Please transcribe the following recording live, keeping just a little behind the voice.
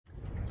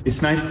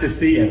It's nice to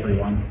see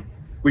everyone.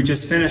 We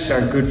just finished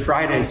our Good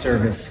Friday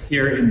service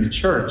here in the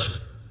church,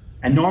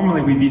 and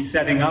normally we'd be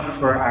setting up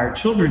for our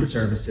children's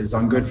services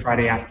on Good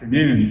Friday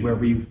afternoon, where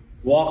we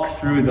walk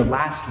through the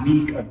last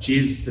week of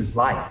Jesus'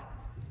 life,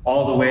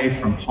 all the way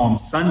from Palm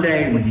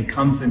Sunday when he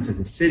comes into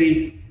the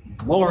city in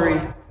glory,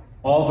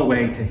 all the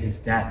way to his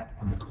death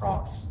on the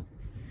cross.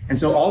 And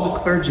so all the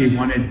clergy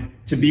wanted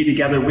to be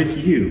together with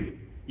you,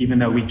 even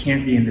though we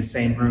can't be in the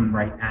same room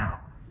right now,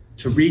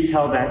 to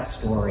retell that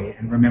story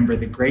and remember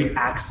the great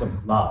acts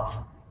of love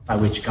by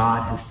which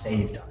God has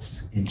saved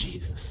us in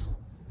Jesus.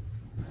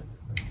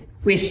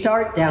 We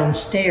start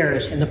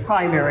downstairs in the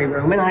primary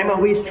room, and I'm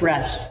always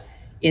dressed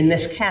in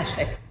this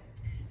cassock.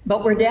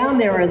 But we're down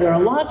there, and there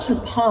are lots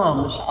of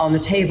palms on the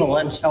table,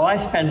 and so I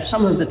spend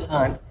some of the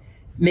time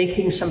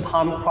making some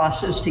palm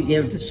crosses to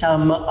give to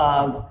some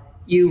of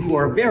you who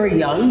are very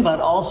young, but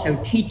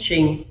also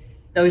teaching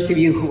those of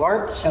you who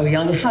aren't so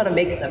young how to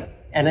make them.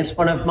 And it's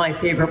one of my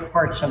favorite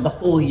parts of the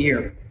whole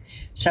year.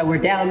 So we're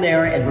down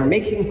there and we're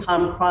making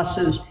palm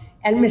crosses.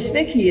 And Miss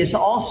Vicki is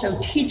also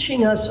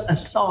teaching us a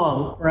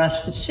song for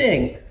us to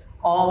sing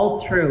all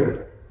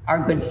through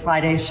our Good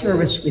Friday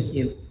service with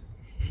you.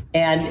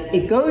 And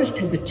it goes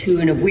to the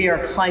tune of "We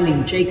Are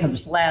Climbing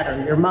Jacob's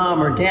Ladder." Your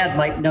mom or dad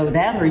might know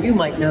that, or you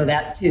might know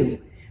that too.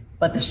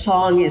 But the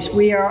song is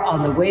 "We are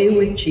on the way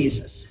with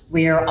Jesus.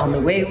 We are on the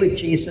way with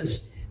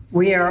Jesus.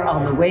 We are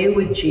on the way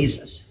with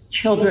Jesus,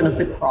 children of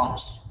the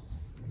cross."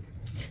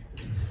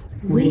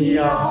 We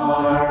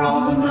are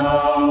on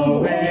the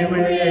way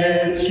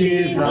with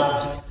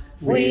Jesus.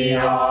 We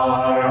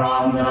are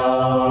on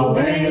the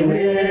way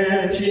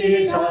with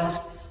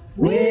Jesus.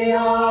 We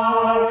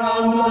are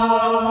on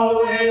the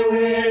way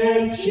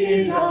with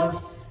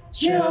Jesus,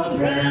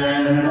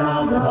 children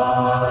of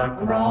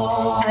the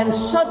cross. And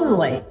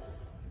suddenly,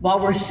 while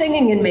we're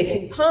singing and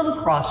making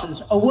palm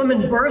crosses, a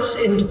woman bursts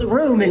into the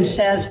room and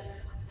says,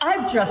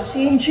 "I've just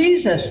seen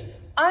Jesus.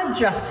 I've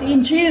just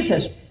seen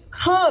Jesus.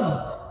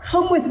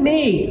 Come with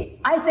me.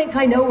 I think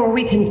I know where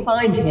we can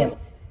find him."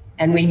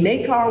 And we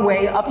make our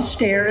way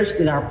upstairs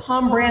with our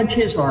palm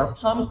branches or our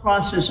palm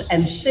crosses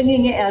and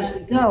singing as we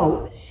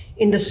go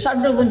into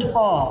Sunderland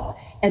Hall.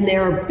 And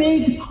there are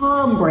big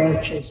palm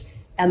branches,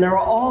 and they're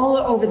all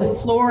over the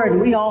floor, and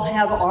we all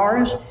have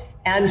ours.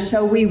 And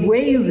so we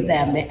wave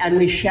them and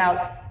we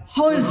shout,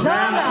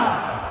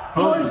 "Hosanna!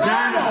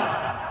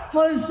 Hosanna!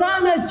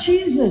 Hosanna,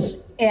 Jesus!"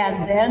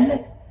 And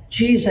then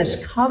Jesus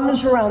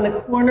comes around the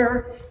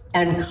corner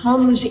and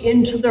comes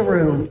into the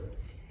room.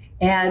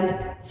 And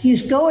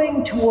he's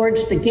going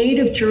towards the gate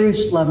of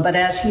Jerusalem, but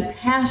as he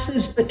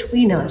passes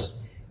between us,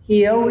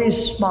 he always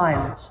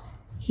smiles.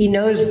 He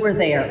knows we're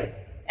there,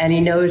 and he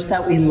knows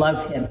that we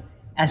love him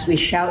as we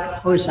shout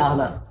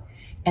Hosanna.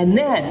 And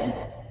then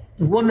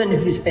the woman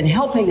who's been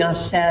helping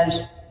us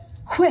says,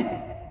 "Quick,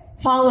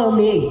 follow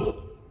me.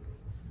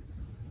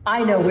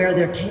 I know where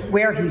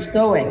he's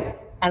going,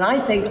 and I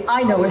think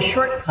I know a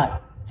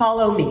shortcut.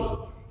 Follow me."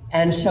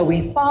 And so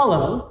we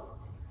follow,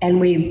 and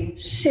we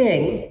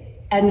sing,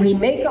 and we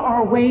make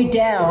our way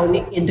down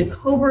into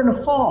Coburn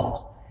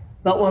Hall.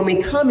 But when we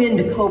come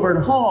into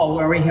Coburn Hall,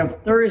 where we have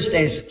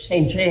Thursdays at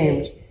St.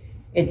 James,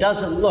 it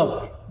doesn't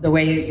look the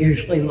way it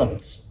usually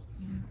looks.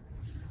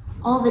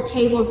 All the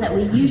tables that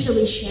we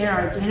usually share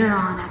our dinner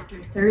on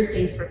after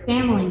Thursdays for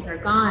families are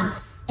gone,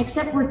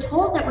 except we're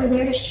told that we're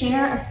there to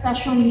share a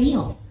special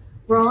meal.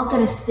 We're all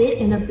going to sit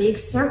in a big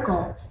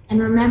circle and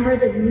remember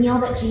the meal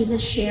that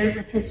Jesus shared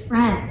with his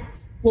friends,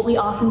 what we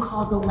often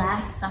call the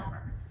Last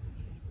Supper.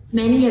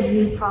 Many of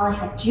you probably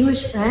have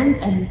Jewish friends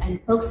and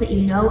folks that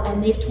you know,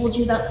 and they've told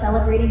you about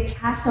celebrating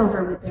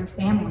Passover with their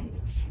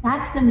families.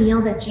 That's the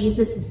meal that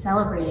Jesus is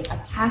celebrating,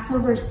 a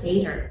Passover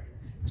Seder.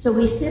 So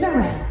we sit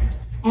around,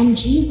 and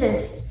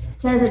Jesus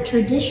says a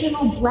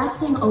traditional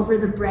blessing over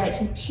the bread.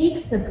 He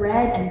takes the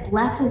bread and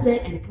blesses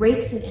it and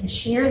breaks it and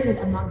shares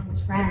it among his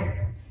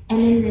friends.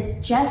 And in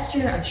this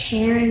gesture of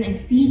sharing and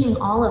feeding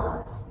all of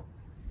us,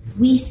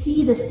 we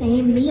see the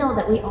same meal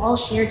that we all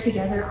share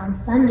together on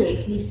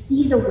Sundays. We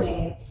see the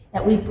way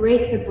that we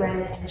break the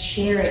bread and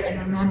share it and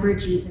remember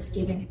Jesus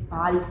giving his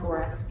body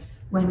for us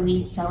when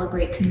we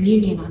celebrate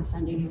communion on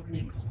Sunday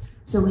mornings.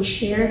 So we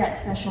share that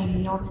special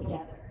meal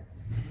together.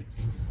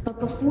 But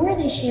before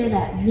they share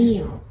that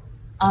meal,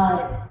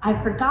 I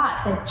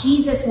forgot that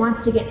Jesus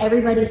wants to get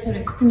everybody sort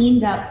of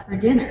cleaned up for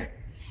dinner.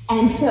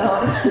 And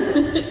so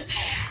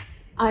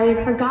I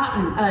had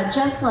forgotten,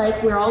 just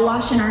like we're all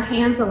washing our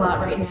hands a lot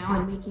right now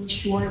and making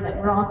sure that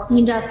we're all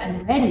cleaned up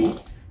and ready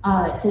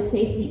to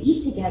safely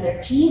eat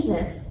together,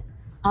 Jesus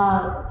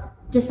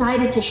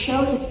decided to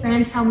show his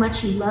friends how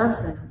much he loves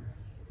them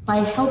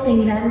by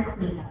helping them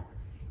clean up.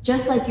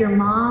 Just like your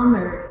mom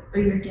or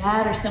your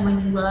dad or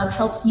someone you love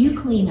helps you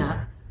clean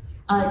up,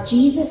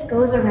 Jesus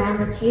goes around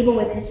the table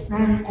with his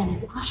friends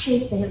and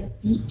washes their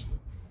feet.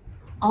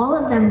 All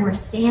of them wore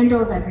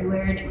sandals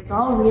everywhere, and it was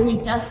all really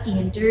dusty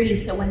and dirty,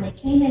 so when they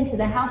came into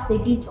the house, they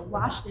need to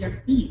wash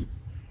their feet.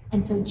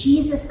 And so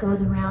Jesus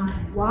goes around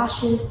and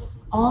washes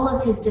all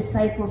of his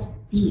disciples'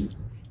 feet.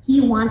 He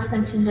wants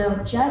them to know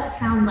just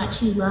how much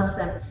he loves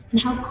them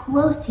and how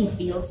close he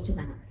feels to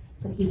them.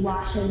 So he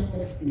washes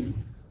their feet.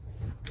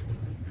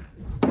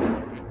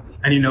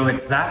 And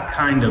it's that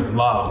kind of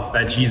love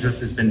that Jesus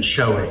has been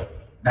showing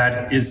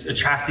that is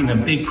attracting a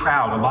big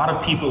crowd. A lot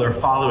of people are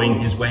following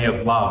his way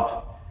of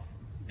love.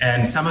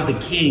 And some of the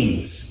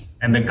kings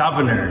and the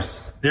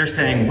governors, they're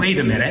saying, wait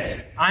a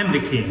minute, I'm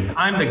the king,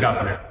 I'm the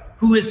governor.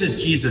 Who is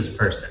this Jesus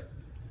person?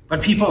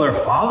 But people are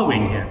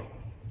following him.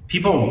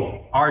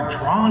 People are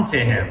drawn to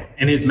him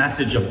and his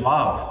message of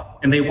love,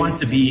 and they want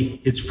to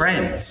be his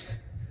friends.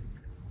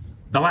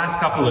 The last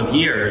couple of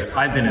years,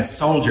 I've been a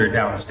soldier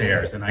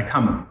downstairs, and I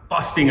come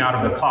busting out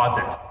of the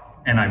closet,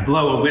 and I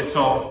blow a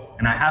whistle,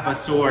 and I have a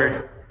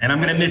sword, and I'm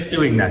going to miss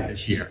doing that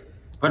this year.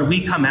 But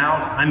we come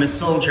out, I'm a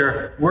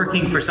soldier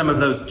working for some of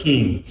those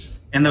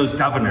kings and those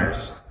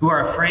governors who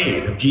are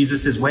afraid of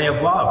Jesus' way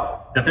of love,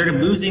 that they're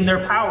losing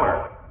their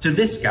power to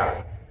this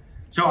guy.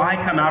 So I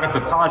come out of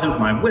the closet with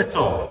my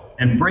whistle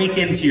and break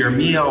into your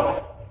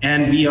meal,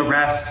 and we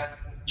arrest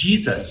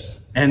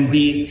Jesus, and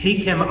we take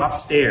him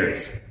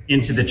upstairs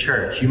into the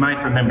church. You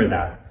might remember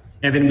that.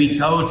 And then we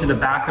go to the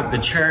back of the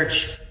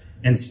church,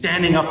 and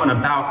standing up on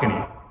a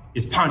balcony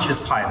is Pontius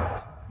Pilate,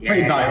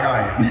 played by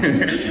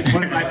Ryan.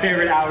 One of my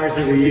favorite hours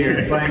of the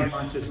year, playing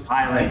Pontius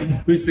Pilate,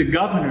 who's the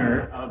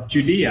governor of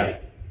Judea.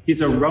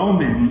 He's a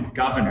Roman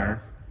governor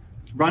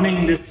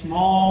running this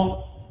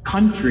small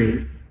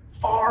country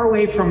far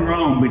away from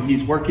Rome, but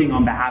he's working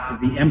on behalf of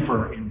the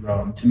emperor in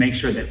Rome to make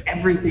sure that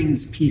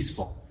everything's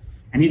peaceful.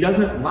 And he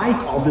doesn't like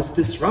all this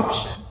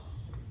disruption,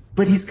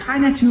 but he's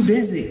kind of too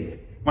busy.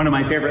 One of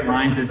my favorite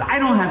lines is, I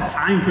don't have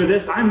time for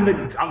this, I'm the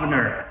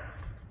governor.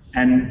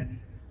 And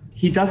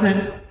he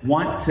doesn't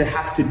want to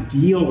have to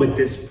deal with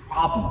this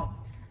problem.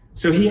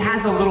 So he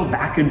has a little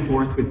back and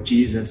forth with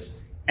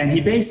Jesus, and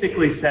he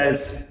basically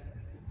says,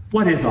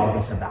 what is all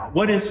this about?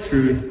 What is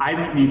truth? I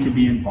don't need to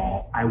be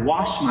involved. I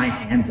wash my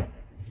hands of it.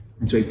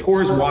 And so he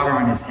pours water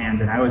on his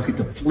hands, and I always get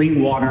to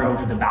fling water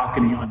over the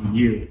balcony onto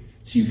you,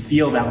 so you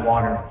feel that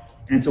water.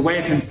 And it's a way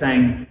of him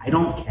saying, I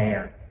don't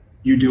care.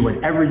 You do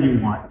whatever you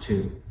want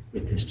to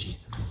with this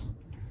Jesus.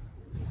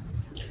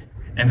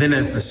 And then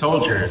as the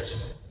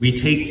soldiers, we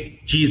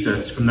take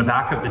Jesus from the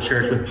back of the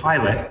church with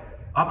Pilate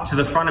up to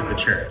the front of the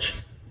church.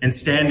 And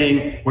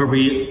standing where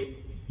we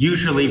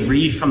usually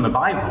read from the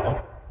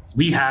Bible,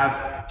 we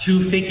have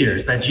two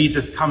figures that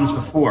Jesus comes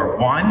before.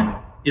 One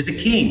is a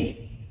king,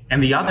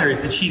 and the other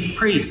is the chief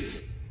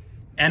priest.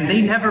 And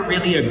they never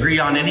really agree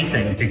on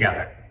anything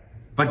together.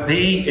 But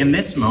in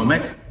this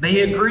moment,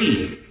 they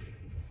agree.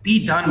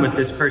 Be done with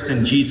this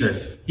person,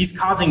 Jesus. He's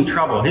causing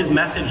trouble. His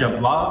message of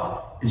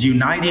love is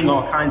uniting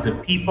all kinds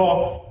of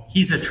people.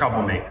 He's a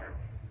troublemaker.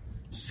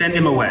 Send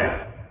him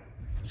away.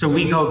 So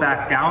we go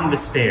back down the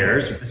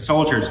stairs with the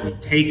soldiers. We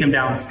take him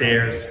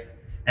downstairs,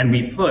 and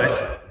we put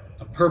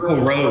a purple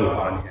robe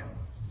on him.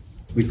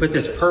 We put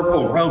this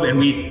purple robe, and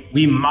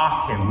we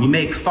mock him. We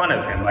make fun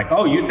of him. Like,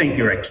 oh, you think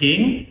you're a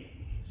king?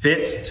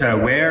 Fit to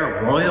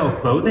wear royal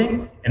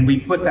clothing? And we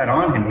put that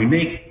on him. We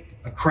make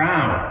a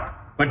crown,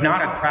 but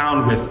not a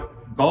crown with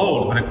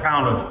gold, but a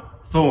crown of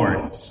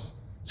thorns.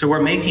 So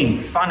we're making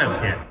fun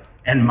of him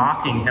and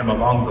mocking him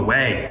along the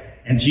way.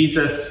 And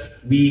Jesus,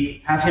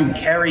 we have him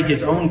carry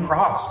his own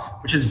cross,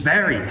 which is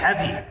very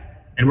heavy.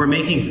 And we're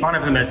making fun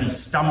of him as he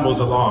stumbles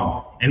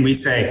along. And we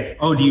say,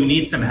 oh, do you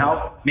need some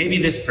help?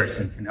 Maybe this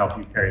person can help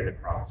you carry the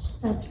cross.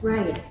 That's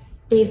right.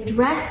 They've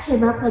dressed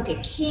him up like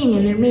a king,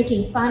 and they're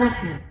making fun of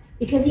him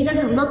because he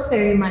doesn't look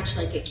very much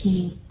like a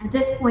king. At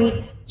this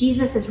point,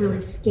 Jesus is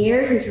really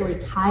scared. He's really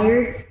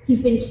tired.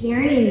 He's been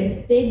carrying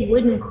this big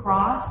wooden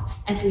cross.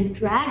 As we've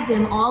dragged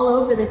him all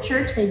over the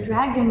church, they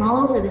dragged him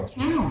all over the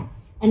town.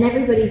 And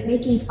everybody's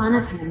making fun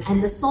of him.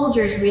 And the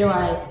soldiers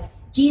realize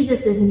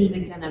Jesus isn't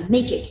even going to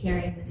make it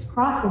carrying this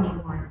cross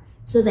anymore.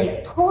 So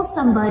they pull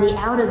somebody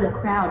out of the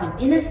crowd, an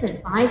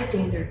innocent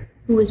bystander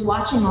who was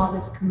watching all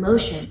this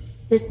commotion.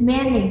 This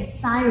man named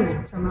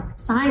Simon from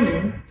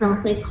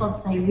a place called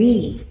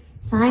Cyrene.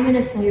 Simon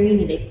of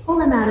Cyrene. They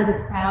pull him out of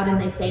the crowd and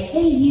they say,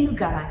 hey, you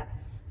guy,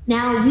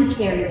 now you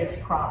carry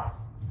this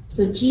cross.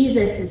 So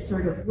Jesus is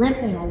sort of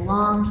limping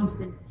along. He's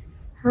been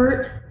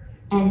hurt.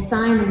 And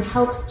Simon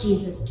helps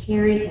Jesus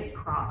carry his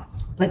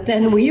cross. But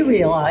then we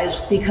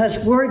realize,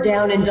 because we're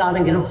down in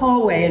Donegan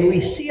hallway and we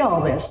see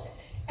all this,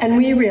 and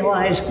we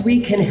realize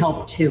we can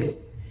help too.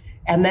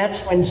 And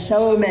that's when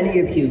so many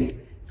of you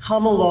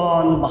come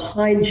along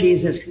behind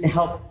Jesus and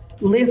help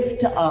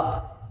lift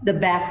up the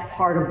back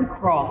part of the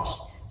cross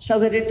so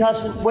that it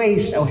doesn't weigh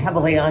so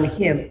heavily on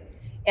him.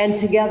 And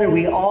together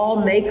we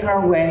all make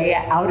our way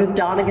out of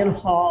Donegan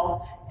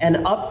Hall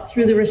and up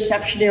through the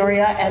reception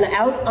area and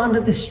out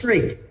onto the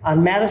street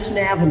on Madison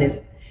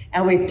Avenue.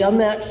 And we've done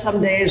that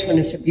some days when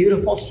it's a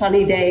beautiful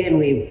sunny day, and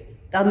we've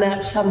done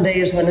that some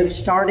days when it's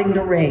starting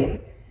to rain.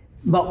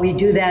 But we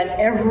do that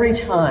every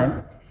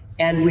time,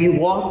 and we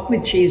walk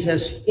with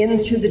Jesus in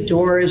through the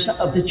doors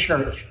of the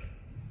church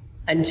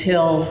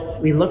until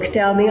we look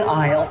down the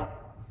aisle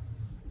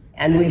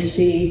and we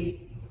see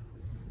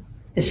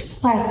this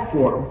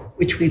platform,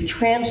 which we've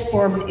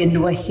transformed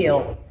into a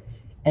hill.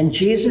 And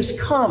Jesus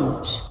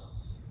comes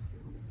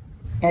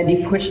and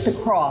he puts the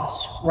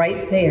cross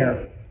right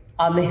there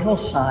on the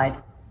hillside.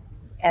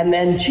 And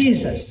then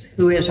Jesus,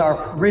 who is our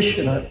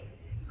parishioner,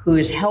 who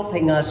is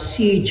helping us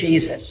see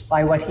Jesus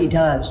by what he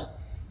does,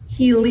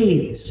 he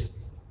leaves.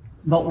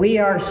 But we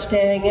are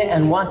staying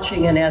and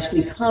watching, and as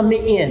we come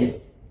in,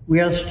 we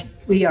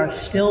are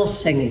still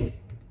singing.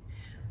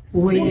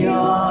 We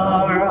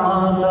are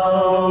on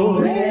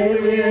the way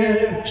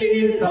with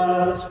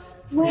Jesus.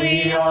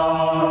 We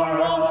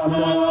are on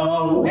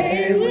the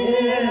way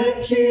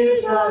with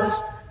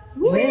Jesus.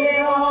 We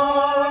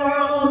are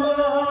on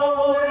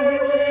the way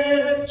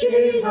with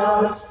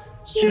Jesus,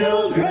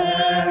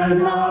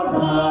 children of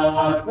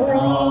the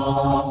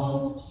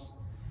cross.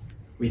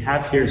 We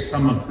have here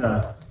some of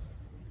the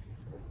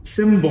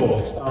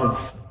symbols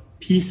of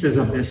pieces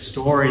of this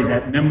story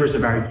that members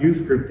of our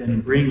youth group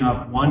then bring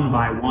up one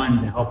by one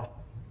to help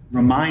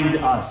remind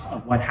us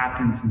of what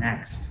happens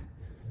next.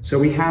 So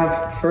we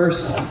have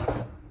first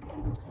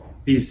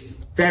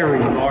these very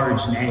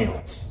large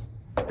nails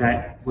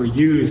that were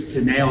used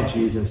to nail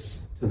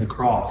Jesus to the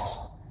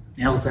cross,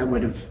 nails that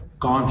would have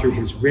gone through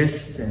his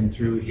wrist and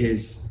through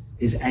his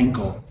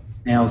ankle,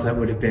 nails that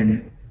would have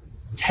been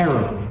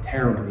terribly,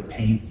 terribly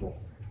painful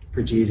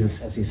for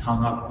Jesus as he's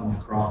hung up on the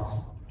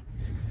cross.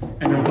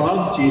 And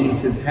above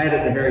Jesus' head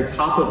at the very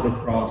top of the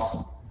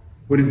cross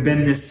would have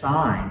been this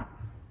sign.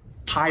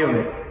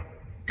 Pilate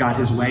got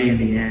his way in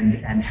the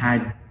end and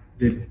had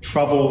the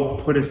trouble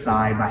put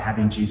aside by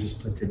having Jesus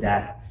put to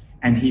death.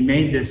 And he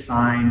made this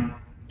sign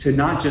to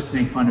not just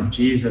make fun of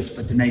Jesus,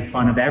 but to make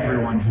fun of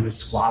everyone who was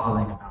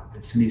squabbling about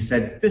this. And he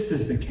said, "This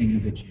is the King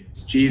of the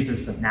Jews,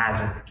 Jesus of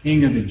Nazareth, the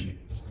King of the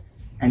Jews."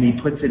 And he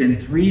puts it in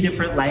 3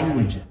 different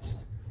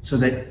languages so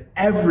that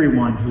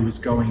everyone who was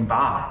going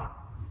by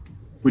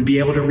would be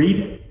able to read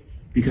it,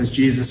 because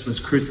Jesus was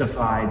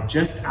crucified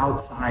just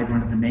outside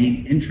one of the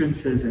main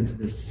entrances into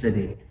the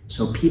city.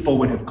 So people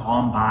would have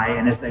gone by,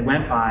 and as they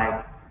went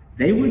by,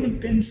 they would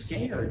have been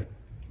scared,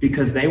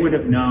 because they would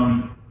have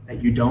known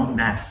that you don't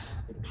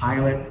mess with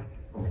Pilate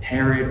or with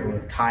Herod or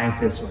with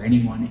Caiaphas or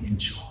anyone in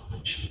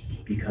charge,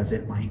 because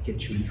it might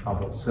get you in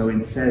trouble. So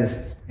it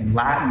says in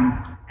Latin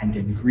and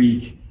in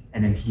Greek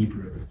and in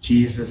Hebrew,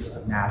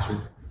 Jesus of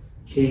Nazareth,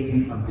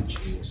 King of the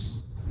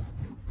Jews.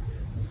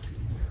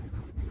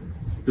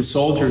 The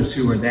soldiers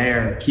who were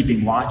there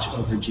keeping watch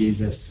over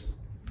Jesus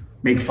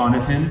make fun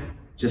of him,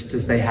 just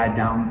as they had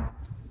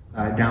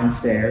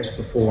downstairs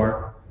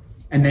before.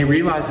 And they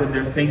realize that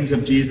there are things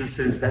of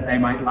Jesus's that they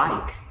might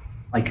like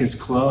his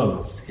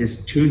clothes,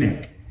 his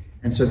tunic.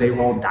 And so they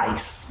roll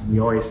dice. And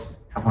we always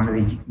have one of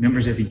the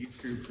members of the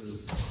youth group who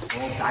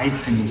roll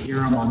dice, and you hear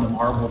them on the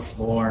marble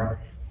floor.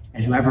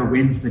 And whoever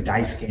wins the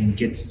dice game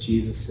gets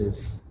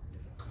Jesus's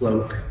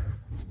cloak.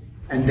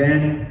 And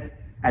then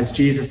as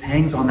Jesus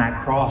hangs on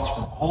that cross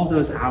for all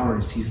those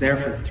hours, he's there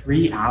for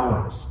 3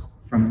 hours,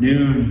 from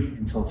noon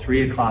until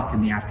 3 o'clock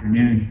in the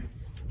afternoon.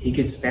 He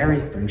gets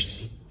very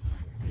thirsty.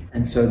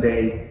 And so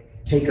they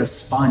take a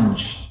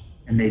sponge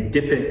and they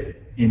dip it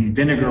in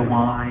vinegar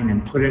wine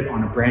and put it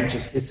on a branch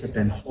of hyssop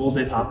and hold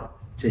it up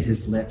to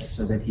his lips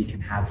so that he can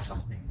have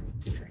something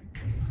to drink.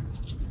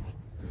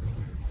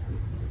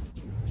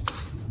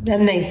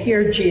 Then they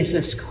hear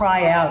Jesus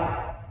cry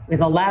out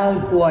with a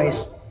loud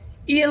voice,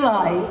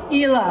 "Eli,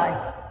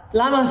 Eli,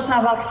 lama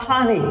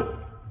sabachthani,"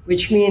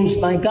 which means,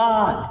 my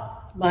God,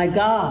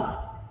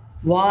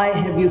 why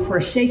have you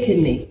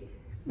forsaken me?"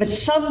 But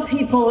some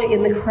people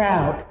in the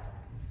crowd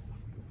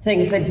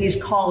think that he's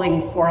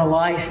calling for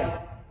Elijah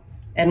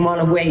and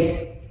want to wait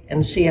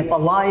and see if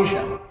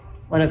Elijah,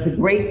 one of the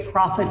great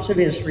prophets of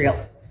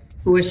Israel,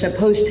 who is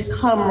supposed to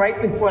come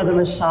right before the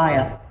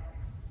Messiah,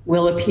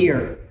 will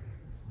appear.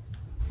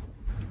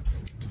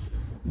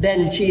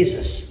 Then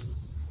Jesus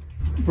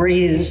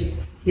breathes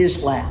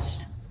his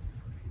last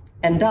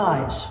and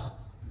dies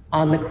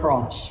on the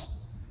cross.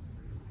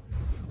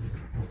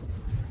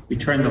 We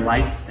turn the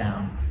lights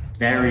down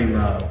very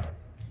low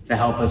to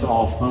help us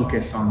all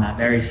focus on that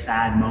very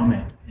sad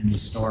moment in the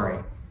story.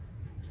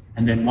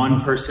 And then one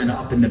person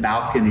up in the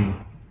balcony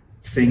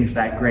sings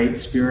that great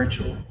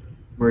spiritual,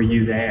 "Were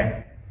you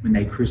there when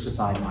they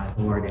crucified my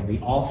Lord?" And we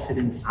all sit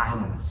in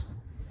silence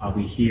while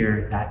we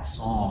hear that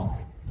song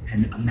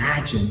and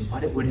imagine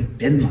what it would have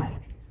been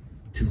like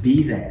to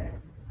be there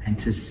and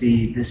to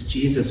see this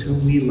Jesus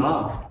whom we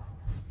love,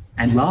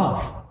 and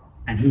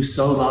who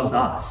so loves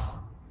us,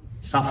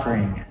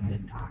 suffering and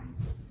then dying.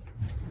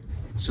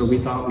 So we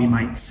thought we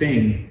might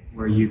sing,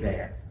 "Were you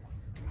there?"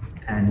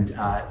 And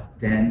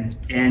then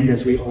end,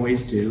 as we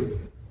always do,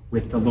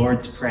 with the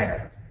Lord's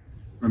Prayer,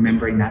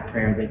 remembering that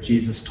prayer that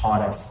Jesus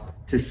taught us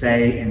to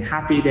say in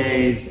happy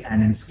days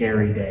and in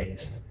scary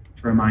days,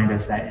 to remind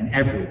us that in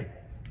every day,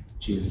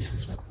 Jesus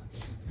is with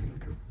us.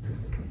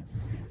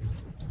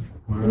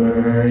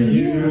 Were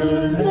you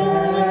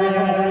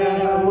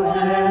there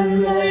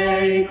when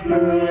they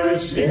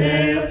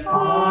crucified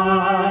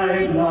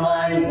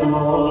my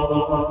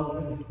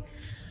Lord?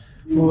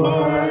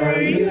 Were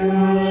you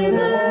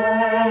there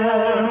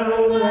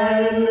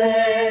when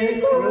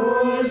they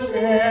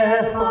crucified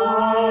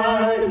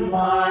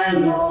my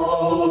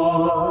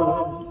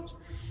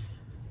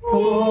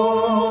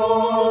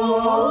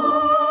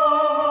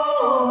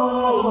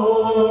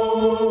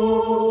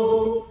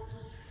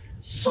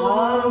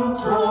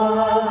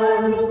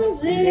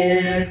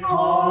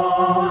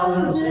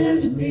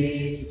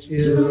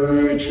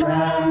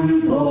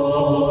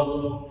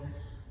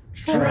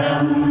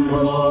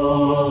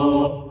Tremble,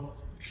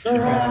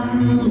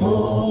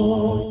 tremble.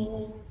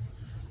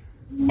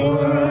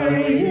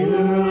 Were you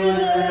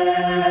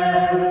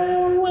there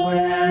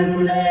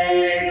when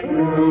they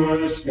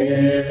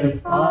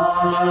crucified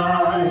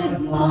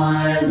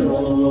my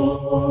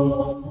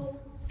Lord?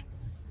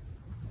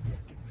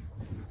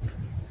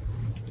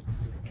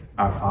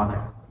 Our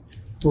Father,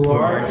 Who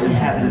art in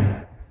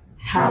heaven,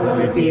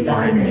 hallowed be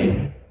thy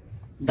name.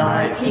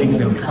 Thy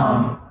kingdom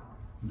come,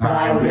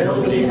 thy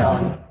will be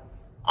done,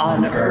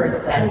 on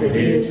earth as it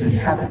is in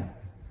heaven.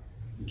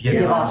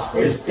 Give us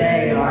this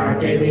day our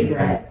daily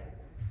bread,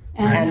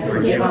 and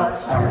forgive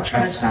us our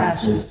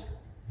trespasses,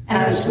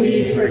 as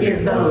we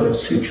forgive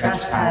those who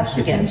trespass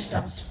against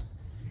us.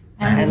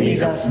 And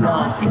lead us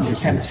not into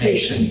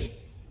temptation,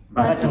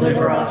 but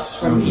deliver us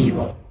from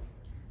evil.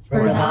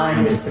 For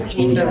thine is the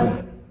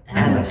kingdom,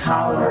 and the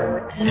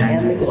power,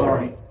 and the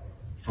glory,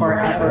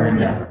 forever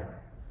and ever.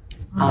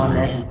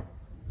 Amen.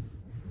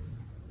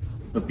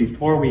 but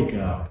before we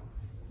go,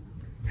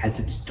 as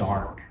it's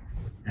dark,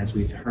 as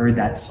we've heard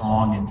that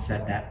song and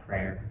said that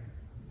prayer,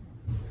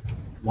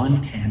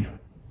 one candle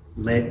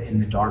lit in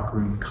the dark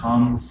room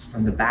comes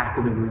from the back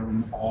of the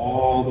room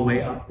all the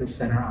way up the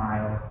center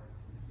aisle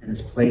and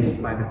is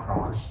placed by the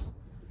cross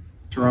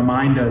to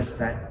remind us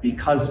that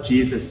because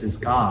Jesus is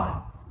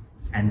God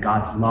and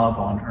God's love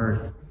on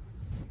earth,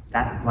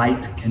 that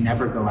light can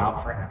never go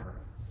out forever.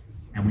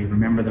 And we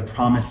remember the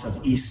promise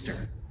of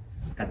Easter,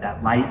 that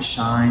that light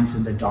shines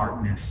in the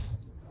darkness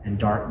and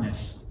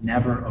darkness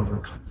never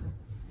overcomes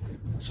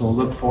it. So we'll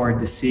look forward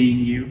to seeing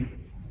you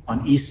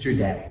on Easter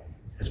Day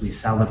as we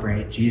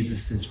celebrate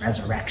Jesus'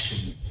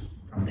 resurrection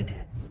from the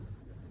dead.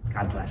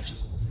 God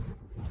bless you.